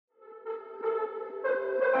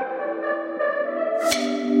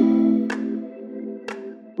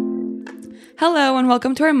Hello and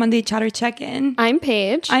welcome to our Monday Chatter Check-In. I'm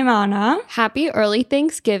Paige. I'm Anna. Happy early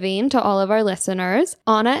Thanksgiving to all of our listeners.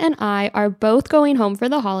 Anna and I are both going home for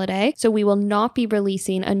the holiday, so we will not be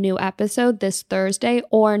releasing a new episode this Thursday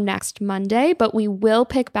or next Monday, but we will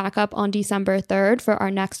pick back up on December 3rd for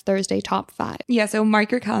our next Thursday Top 5. Yeah, so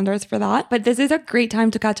mark your calendars for that. But this is a great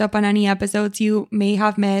time to catch up on any episodes you may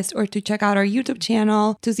have missed or to check out our YouTube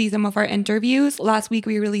channel to see some of our interviews. Last week,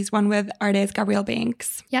 we released one with artist Gabrielle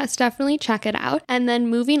Banks. Yes, definitely check it out. And then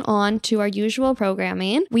moving on to our usual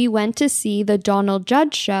programming, we went to see the Donald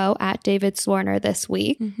Judd show at David Swarner this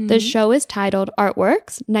week. The show is titled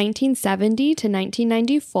Artworks 1970 to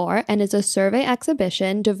 1994 and is a survey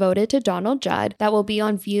exhibition devoted to Donald Judd that will be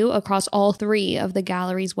on view across all three of the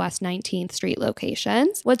gallery's West 19th Street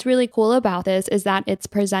locations. What's really cool about this is that it's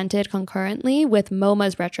presented concurrently with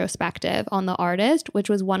MoMA's retrospective on the artist, which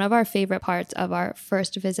was one of our favorite parts of our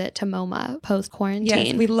first visit to MoMA post-quarantine.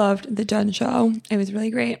 Yes, we loved the Judd show. It was really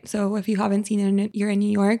great. So if you haven't seen it and you're in New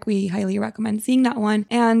York, we highly recommend seeing that one.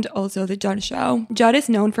 And also the Judd show. Judd is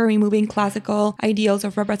known for removing classical ideals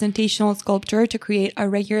of representational sculpture to create a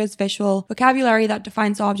rigorous visual vocabulary that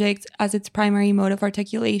defines objects as its primary mode of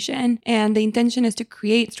articulation. And the intention is to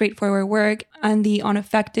create straightforward work, and the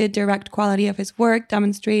unaffected, direct quality of his work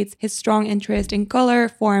demonstrates his strong interest in color,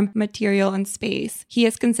 form, material, and space. He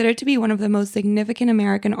is considered to be one of the most significant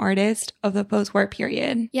American artists of the post-war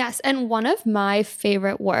period. Yes, and one of my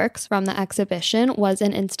favorite works from the exhibition was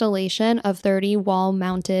an installation of 30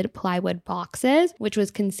 wall-mounted plywood boxes, which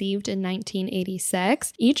was conceived in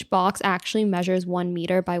 1986. Each box actually measures 1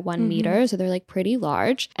 meter by 1 meter, so they're like pretty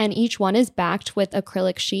large, and each one is backed with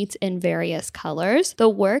acrylic sheets in various colors. The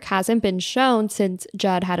work hasn't been shown since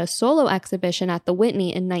Judd had a solo exhibition at the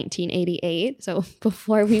Whitney in 1988, so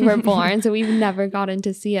before we were born, so we've never gotten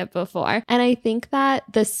to see it before. And I think that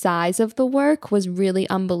the size of the work was really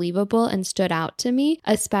unbelievable and stood out to me,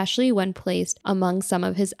 especially when placed among some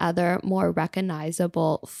of his other more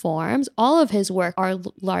recognizable forms. All of his work are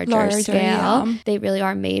larger scale. Yeah. They really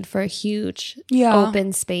are made for huge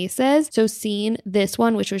open spaces. So seeing this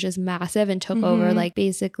one, which was just massive and took over like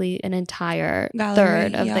basically an entire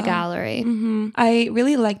third of the gallery. I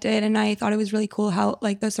really liked it, and I thought it was really cool how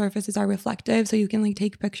like the surfaces are reflective, so you can like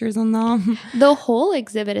take pictures on them. The whole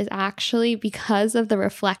exhibit is actually, because of the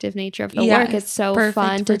reflective nature of the work, it's so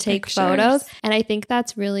fun to take photos. And I think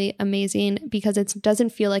that's really amazing because it doesn't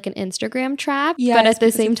feel like an Instagram trap, but at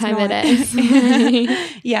the same time it is.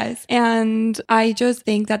 Yes. And I just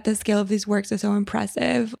think that the scale of these works is so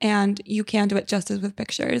impressive, and you can't do it justice with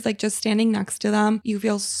pictures. Like just standing next to them, you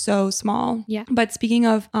feel so small. Yeah. But speaking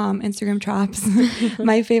of Instagram traps,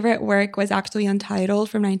 my favorite work was actually Untitled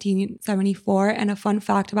from 1974. And a fun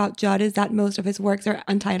fact about Judd is that most of his works are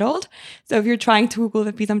untitled. So if you're trying to Google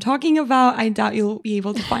the piece I'm talking about, I doubt you'll be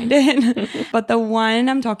able to find it. But the one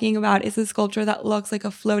I'm talking about is a sculpture that looks like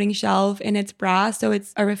a floating shelf in its brass. So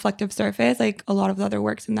it's a reflective surface, like a lot of the other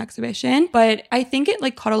works in the exhibition. But I think it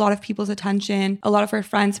like caught a lot of people's attention. A lot of our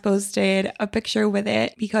friends posted a picture with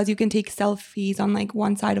it because you can take selfies on like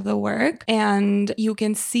one side of the work and you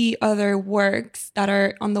can see other works that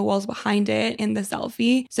are on the walls behind it in the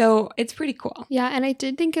selfie. So it's pretty cool. Yeah, and I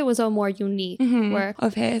did think it was a more unique work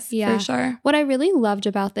of his, for sure. What I really loved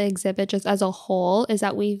about the exhibit just as a whole is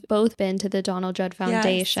that we've both been to the Donald Judd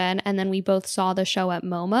Foundation and then we both saw the show at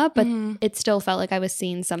MoMA, but it still felt like I was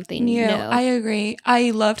seeing something new. I agree.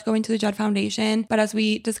 I loved going to the Judd Foundation, but as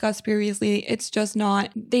we discussed previously, it's just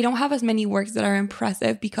not, they don't have as many works that are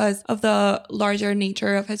impressive because of the larger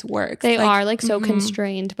nature of his works. They are like so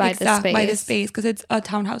constrained by the space. By the space, because it's a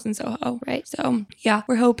townhouse in Soho. Right. So yeah,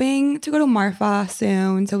 we're hoping to go to Marfa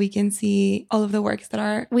soon so we can see all of the works that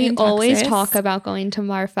are We in always Texas. talk about going to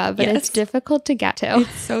Marfa, but it's difficult to get to.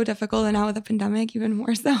 It's so difficult, and now with the pandemic, even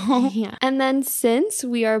more so. Yeah. And then since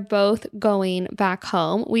we are both going back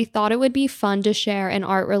home, we thought it would be fun to share an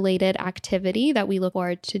art-related activity that we look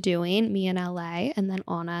forward to doing, me in LA and then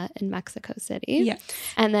Anna in Mexico City. Yeah.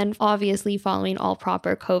 And then obviously following all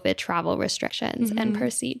proper COVID travel restrictions and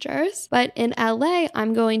procedures. But in LA,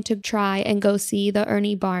 I'm going to try and go see the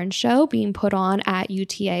Ernie Barnes show being put on at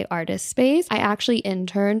UTA Artist Space. I actually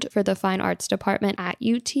interned for the Fine Arts Department at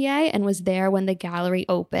UTA and was there when the gallery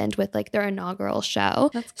opened with like their inaugural show.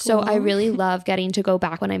 That's cool. So I really love getting to go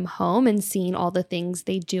back when I'm home and seeing all the things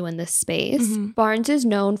they do in this space. Barnes is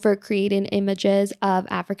known for creating images of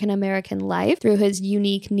African American life through his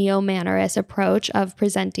unique neo-mannerist approach of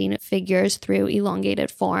presenting figures through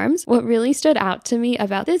elongated forms. What really stood out to me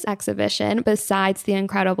about this exhibition, besides the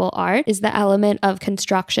incredible art, is the element of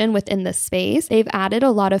construction within the space. They've added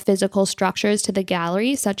a lot of physical structures to the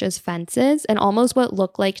gallery, such as fences and almost what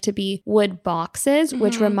look like to be wood boxes,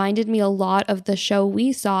 which reminded me a lot of the show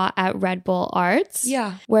we saw at Red Bull Arts.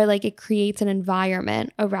 Yeah. Where like it creates an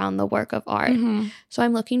environment around the work of art. So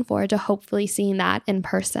I'm looking forward to hopefully seeing that in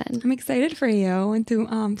person. I'm excited for you and to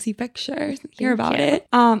see pictures, hear about it.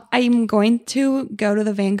 I'm going to go to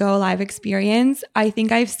the Van Gogh live experience. I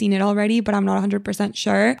think I've seen it already, but I'm not 100%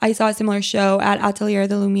 sure. I saw a similar show at Atelier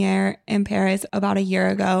de Lumière in Paris about a year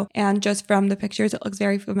ago, and just from the pictures, it looks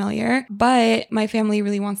very familiar. But my family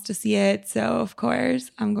really wants to see it, so of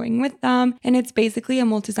course, I'm going with them. And it's basically a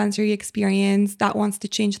multisensory experience that wants to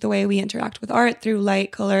change the way we interact with art through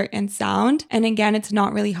light, color, and sound. And again, it's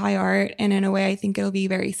not really high art, and in a way, I think it'll be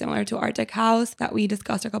very similar to Art Deco House that we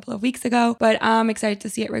discussed a couple of weeks ago, but I'm excited to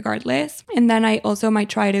see it regardless. And then I also might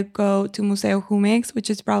try to go to Museo Jumex, which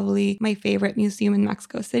is probably my favorite museum in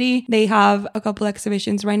Mexico City. They have a couple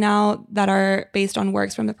exhibitions right now that are based on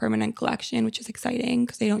works from the permanent collection, which is exciting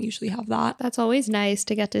because they don't usually have that. That's always nice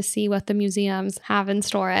to get to see what the museums have in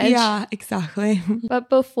storage. Yeah, exactly. But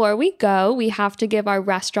before we go, we have to give our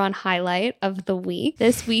restaurant highlight of the week.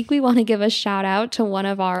 This week, we want to give a shout out to one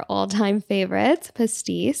of our all-time favorites,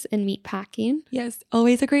 Pastis in Meatpacking. Yes,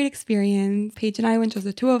 always a great experience. Paige and I went, just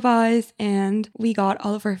the two of us, and we got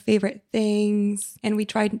all of our favorite things, and we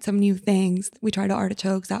tried some new things. We tried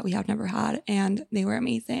artichokes that we have never had, and they were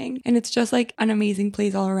amazing. And it's just like an amazing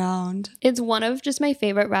place all around. It's one of just my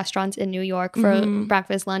favorite restaurants in New York for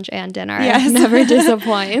breakfast, lunch, and dinner. Yes. It never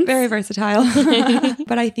disappoints. Very versatile.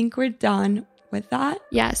 But I think we're done with that.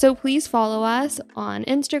 Yeah, so please follow us on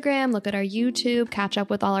Instagram, look at our YouTube, catch up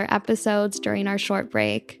with all our episodes during our short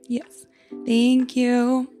break. Yes. Thank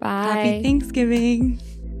you. Bye. Happy Thanksgiving.